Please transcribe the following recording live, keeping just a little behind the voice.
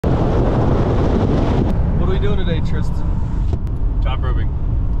doing today, Tristan? Top roping.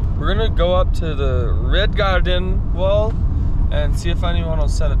 We're gonna go up to the Red Garden wall and see if anyone will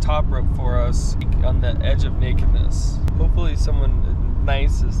set a top rope for us on the edge of nakedness. Hopefully someone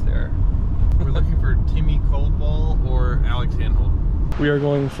nice is there. We're looking for Timmy Coldball or Alex Handhold. We are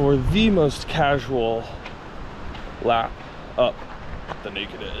going for the most casual lap up the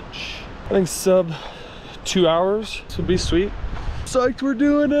naked edge. I think sub 2 hours. This would be sweet. Psyched, we're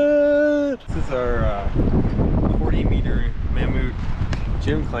doing it! This is our 40-meter mammoth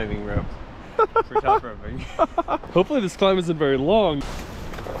gym climbing rope for top roping. Hopefully this climb isn't very long.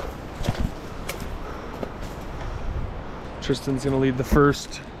 Tristan's gonna lead the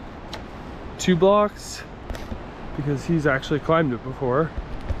first 2 blocks because he's actually climbed it before.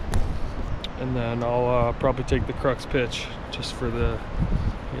 And then I'll probably take the crux pitch just for the,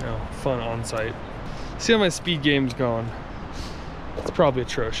 fun on site. See how my speed game's going. It's probably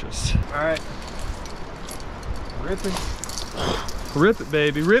atrocious. All right. Ripping. Rip it,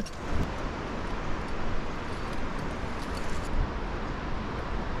 baby, rip.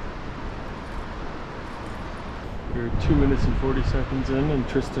 We're 2 minutes and 40 seconds in, and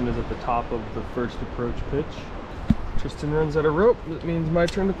Tristan is at the top of the first approach pitch. Tristan runs out of rope. That means my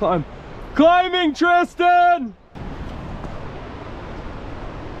turn to climb. Climbing, Tristan!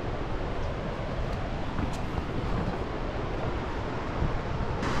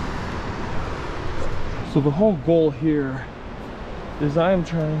 So the whole goal here is I am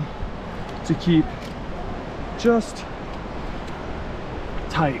trying to keep just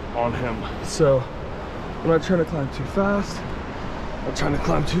tight on him. So I'm not trying to climb too fast. I'm trying to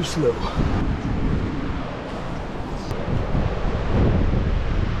climb too slow.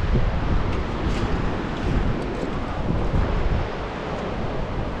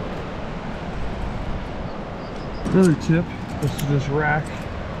 Another tip is to just rack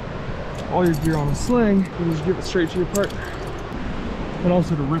all your gear on a sling and just give it straight to your partner. And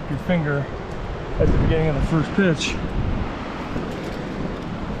also to rip your finger at the beginning of the first pitch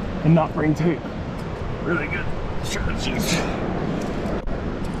and not bring tape. Really good strategies.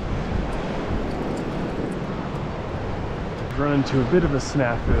 Run into a bit of a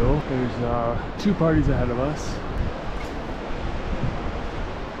snafu. There's 2 parties ahead of us.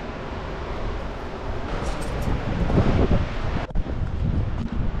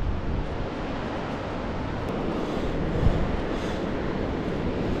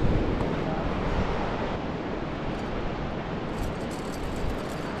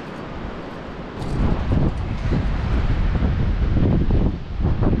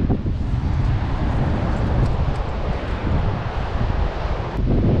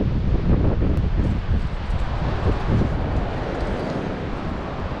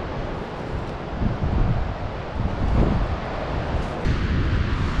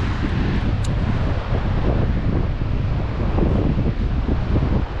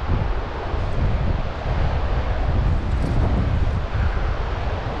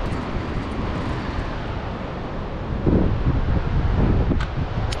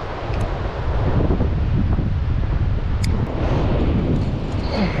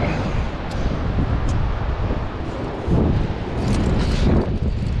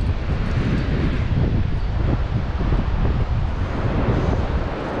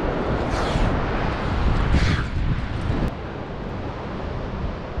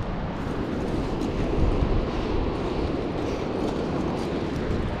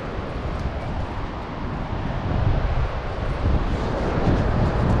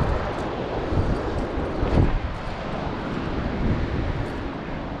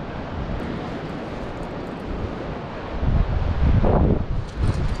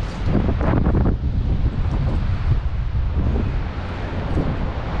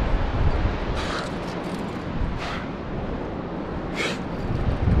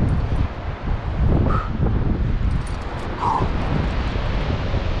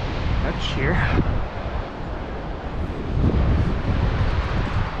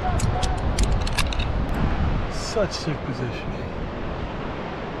 Such sick positioning.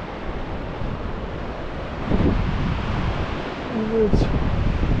 Woohoo!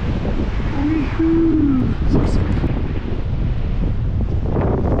 So sick.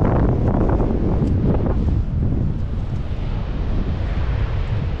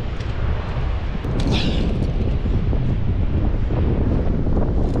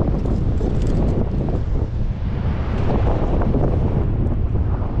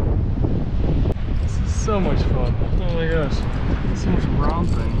 So much fun. Oh my gosh. So much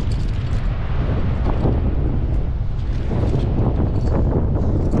romping.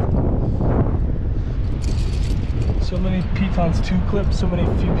 So many pitons 2 clipped, so many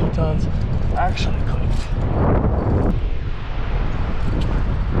few pitons actually clipped.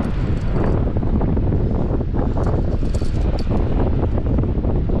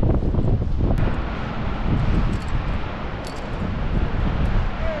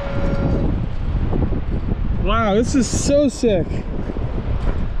 Wow, this is so sick.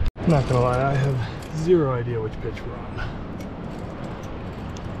 I'm not gonna lie, I have zero idea which pitch we're on.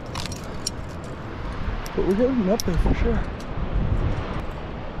 But we're getting up there for sure.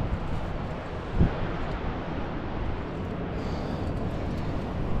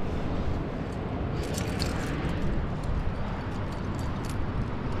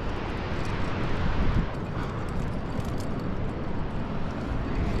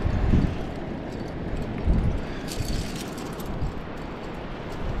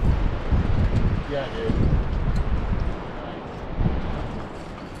 Yeah, dude.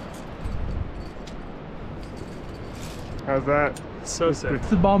 How's that? So sick. It's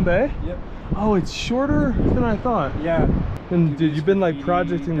the Bombay? Yep. Oh, it's shorter than I thought. Yeah. And dude, you've been like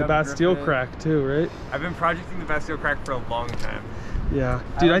projecting the Bastille crack too, right? I've been projecting the Bastille crack for a long time. Yeah.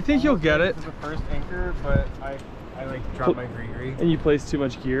 Dude, I think you'll get it. This is the first anchor, but I like dropped my gree. And you placed too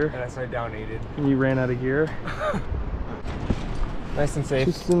much gear. And I started downated. And you ran out of gear. Nice and safe.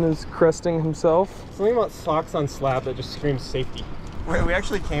 Tristan is cresting himself. Something about socks on slab that just screams safety. We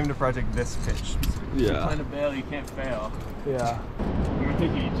actually came to project this pitch. Yeah. If you're trying to bail, you can't fail. Yeah. I'm gonna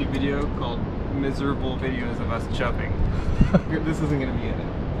take a YouTube video called "Miserable Videos of Us Chubbing." This isn't gonna be in it.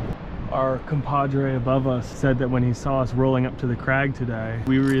 Our compadre above us said that when he saw us rolling up to the crag today,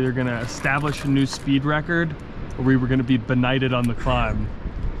 we were either gonna establish a new speed record or we were gonna be benighted on the climb.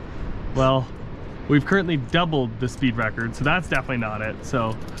 Well, we've currently doubled the speed record, so that's definitely not it.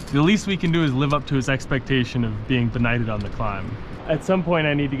 So the least we can do is live up to his expectation of being benighted on the climb. At some point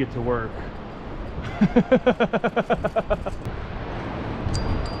I need to get to work.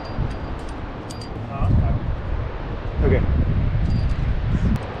 Okay.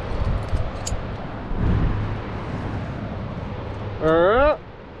 Oh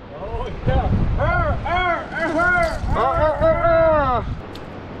yeah.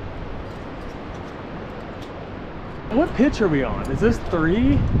 What pitch are we on? Is this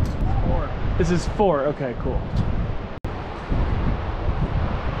 3? 4. This is 4. Okay, cool.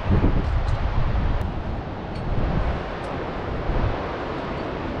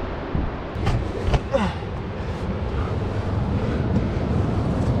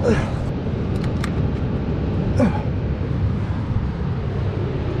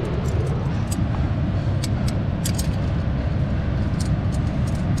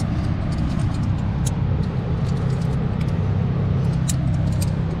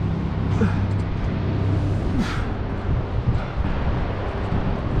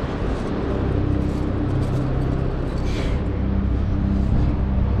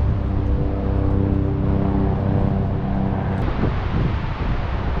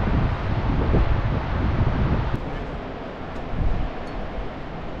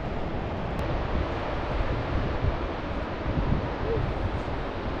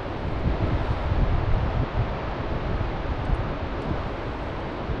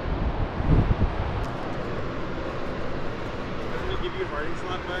 Give you Harding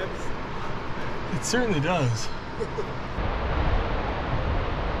slot vibes? It certainly does.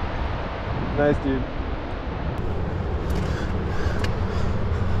 Nice, dude.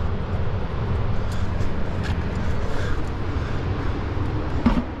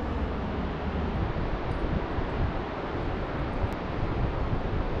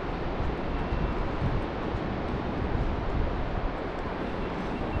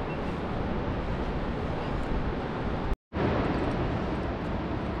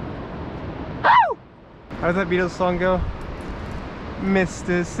 How does that Beatles song go?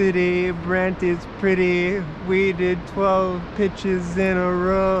 Mr. City, Brent is pretty. We did 12 pitches in a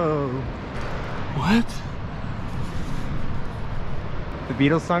row. What? The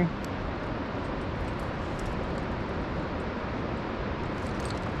Beatles song?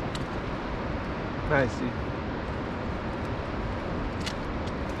 Nice, dude.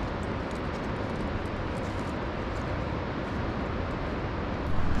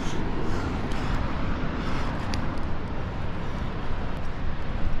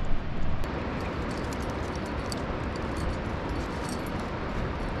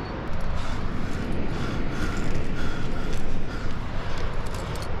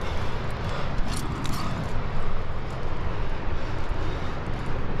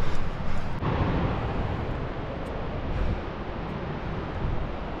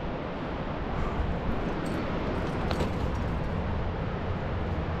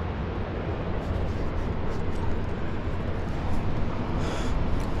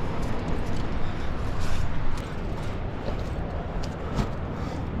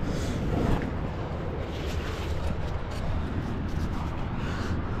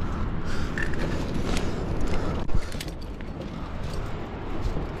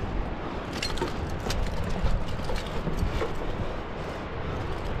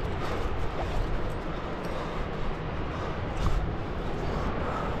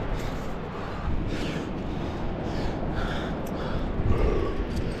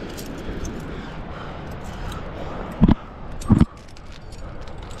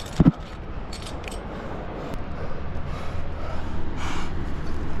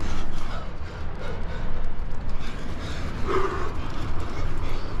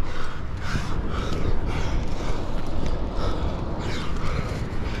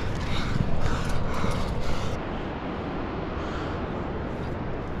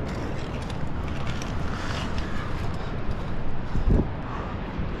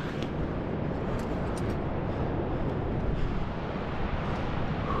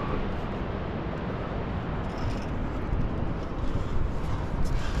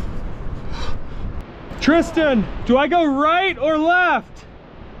 Tristan, do I go right or left?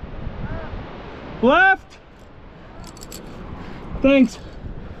 Left? Thanks.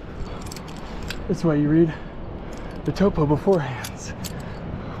 This way you read the topo beforehand.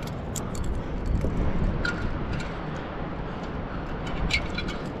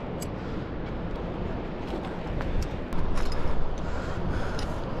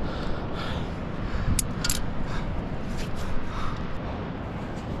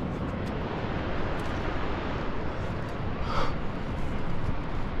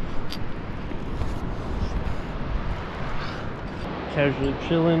 Casually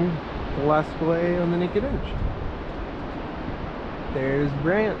chilling the last fillet on the naked edge. There's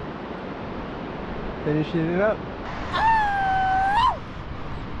Brant finishing it up.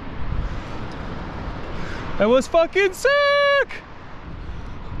 That was fucking sick!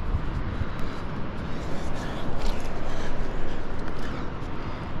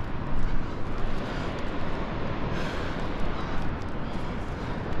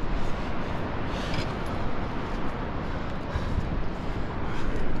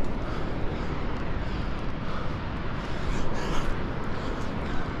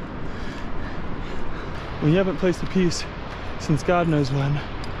 When you haven't placed a piece since God knows when,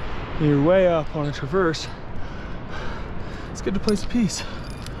 and you're way up on a traverse, it's good to place a piece.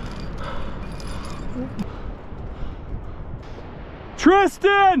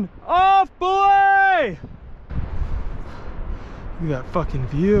 Tristan! Off belay! Look at that fucking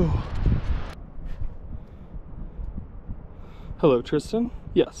view. Hello, Tristan.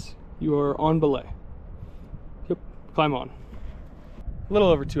 Yes, you are on belay. Yep, climb on. A little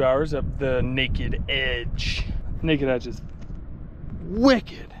over 2 hours up the naked edge. Naked edge is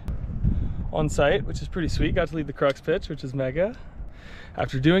wicked. On site, which is pretty sweet. Got to lead the crux pitch, which is mega.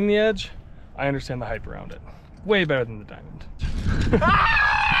 After doing the edge, I understand the hype around it. Way better than the diamond.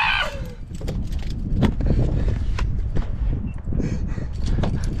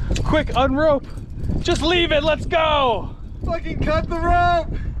 Quick, unrope. Just leave it, let's go. Fucking cut the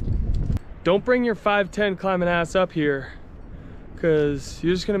rope! Don't bring your 5'10" climbing ass up here, because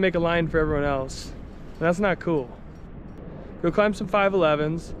you're just gonna make a line for everyone else. And that's not cool. Go climb some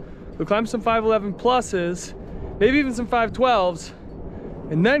 5'11s, go climb some 5'11 pluses, maybe even some 5'12s,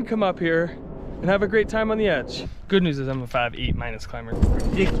 and then come up here and have a great time on the edge. Good news is I'm a 5'8 minus climber.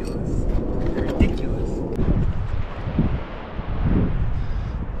 Ridiculous. Ridiculous.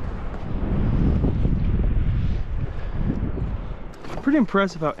 Pretty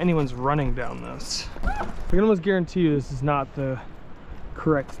impressive how anyone's running down this. I can almost guarantee you this is not the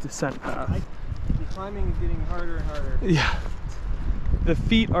correct descent path. The climbing is getting harder and harder. Yeah. The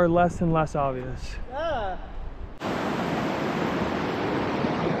feet are less and less obvious. Ah.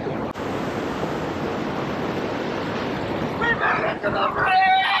 We made it to the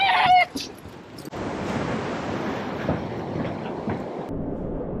bridge!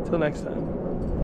 Till next time.